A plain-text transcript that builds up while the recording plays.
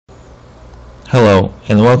Hello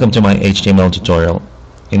and welcome to my HTML tutorial.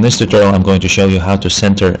 In this tutorial I'm going to show you how to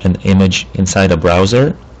center an image inside a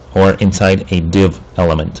browser or inside a div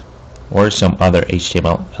element or some other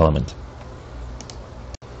HTML element.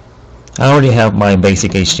 I already have my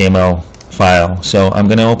basic HTML file, so I'm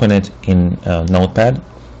going to open it in Notepad.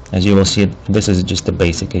 As you will see, this is just the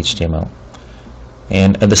basic HTML.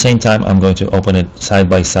 And at the same time I'm going to open it side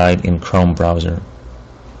by side in Chrome browser.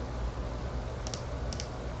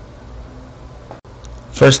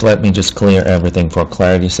 First, let me just clear everything for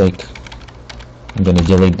clarity's sake. I'm going to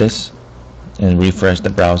delete this and refresh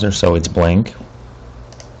the browser so it's blank.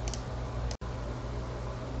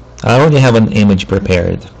 I already have an image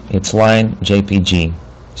prepared. It's lion.jpg.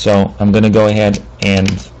 So I'm going to go ahead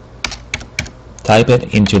and type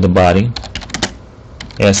it into the body.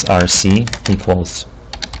 src equals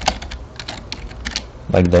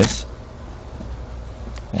like this.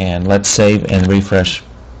 And let's save and refresh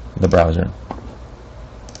the browser.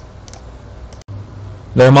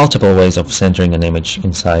 There are multiple ways of centering an image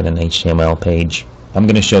inside an HTML page. I'm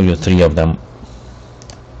going to show you 3 of them.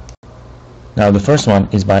 Now the first one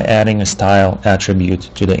is by adding a style attribute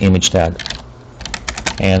to the image tag.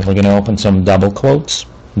 And we're going to open some double quotes.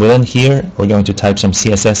 Within here we're going to type some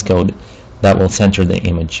CSS code that will center the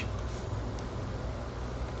image.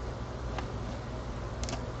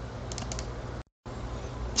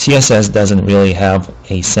 CSS doesn't really have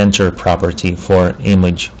a center property for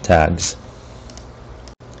image tags,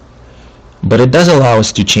 but it does allow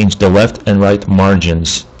us to change the left and right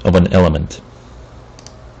margins of an element.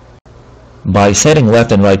 By setting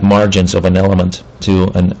left and right margins of an element to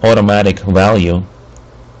an automatic value,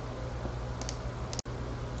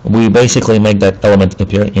 we basically make that element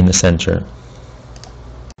appear in the center.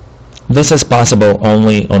 This is possible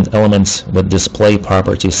only on elements with display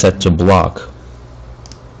property set to block.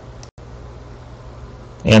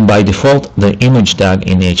 And by default, the image tag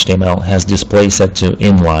in HTML has display set to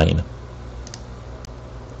inline.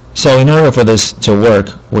 So in order for this to work,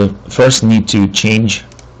 we first need to change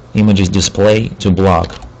image's display to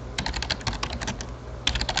block.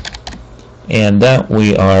 And that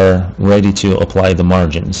we are ready to apply the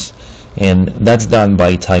margins. And that's done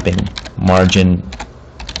by typing margin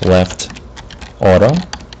left auto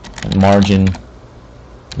and margin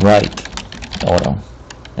right auto.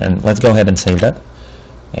 And let's go ahead and save that.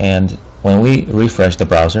 And when we refresh the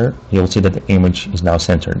browser, you'll see that the image is now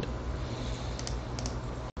centered.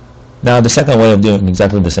 Now the second way of doing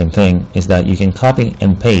exactly the same thing is that you can copy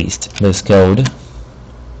and paste this code.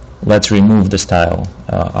 Let's remove the style.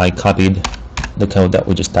 I copied the code that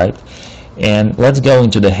we just typed. And let's go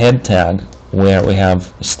into the head tag where we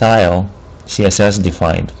have style CSS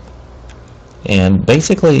defined. And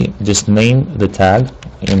basically just name the tag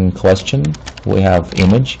in question. We have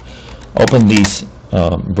image. Open these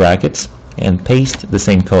brackets and paste the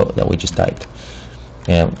same code that we just typed.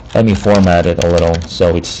 And let me format it a little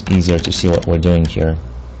so it's easier to see what we're doing here.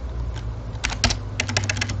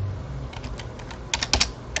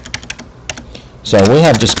 So we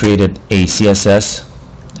have just created a CSS,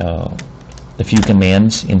 a few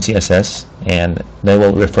commands in CSS, and they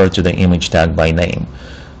will refer to the image tag by name.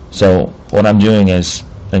 So what I'm doing is,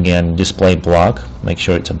 again, display block, make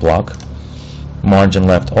sure it's a block, margin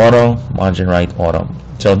left auto, margin right auto.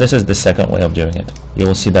 So this is the second way of doing it. You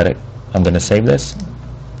will see that I'm going to save this,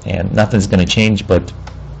 and nothing's going to change, but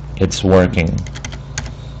it's working.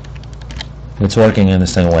 It's working in the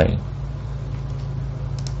same way.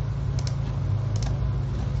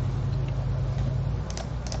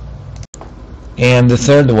 And the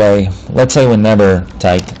third way, let's say we never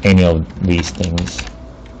typed any of these things.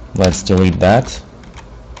 Let's delete that.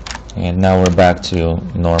 And now we're back to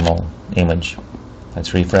normal image.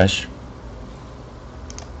 Let's refresh.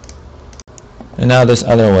 And now this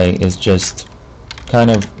other way is just kind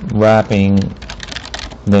of wrapping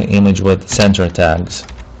the image with center tags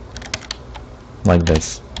like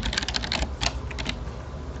this.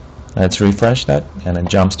 Let's refresh that and it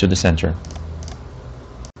jumps to the center.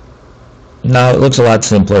 Now it looks a lot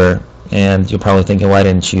simpler, and you're probably thinking, why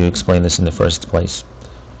didn't you explain this in the first place?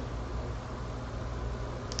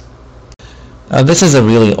 This is a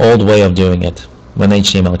really old way of doing it when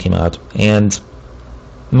HTML came out, and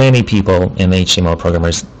many people and HTML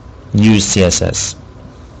programmers use CSS.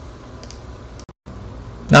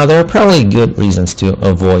 Now there are probably good reasons to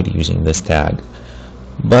avoid using this tag,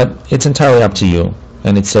 but it's entirely up to you,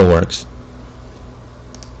 and it still works.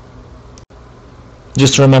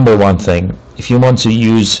 Just remember one thing: if you want to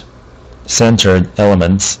use centered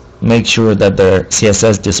elements, make sure that their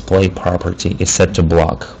CSS display property is set to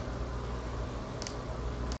block.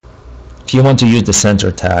 If you want to use the center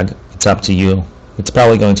tag, it's up to you. It's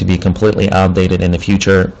probably going to be completely outdated in the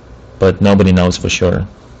future, but nobody knows for sure.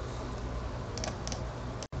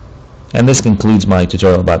 And this concludes my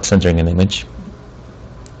tutorial about centering an image.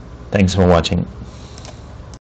 Thanks for watching.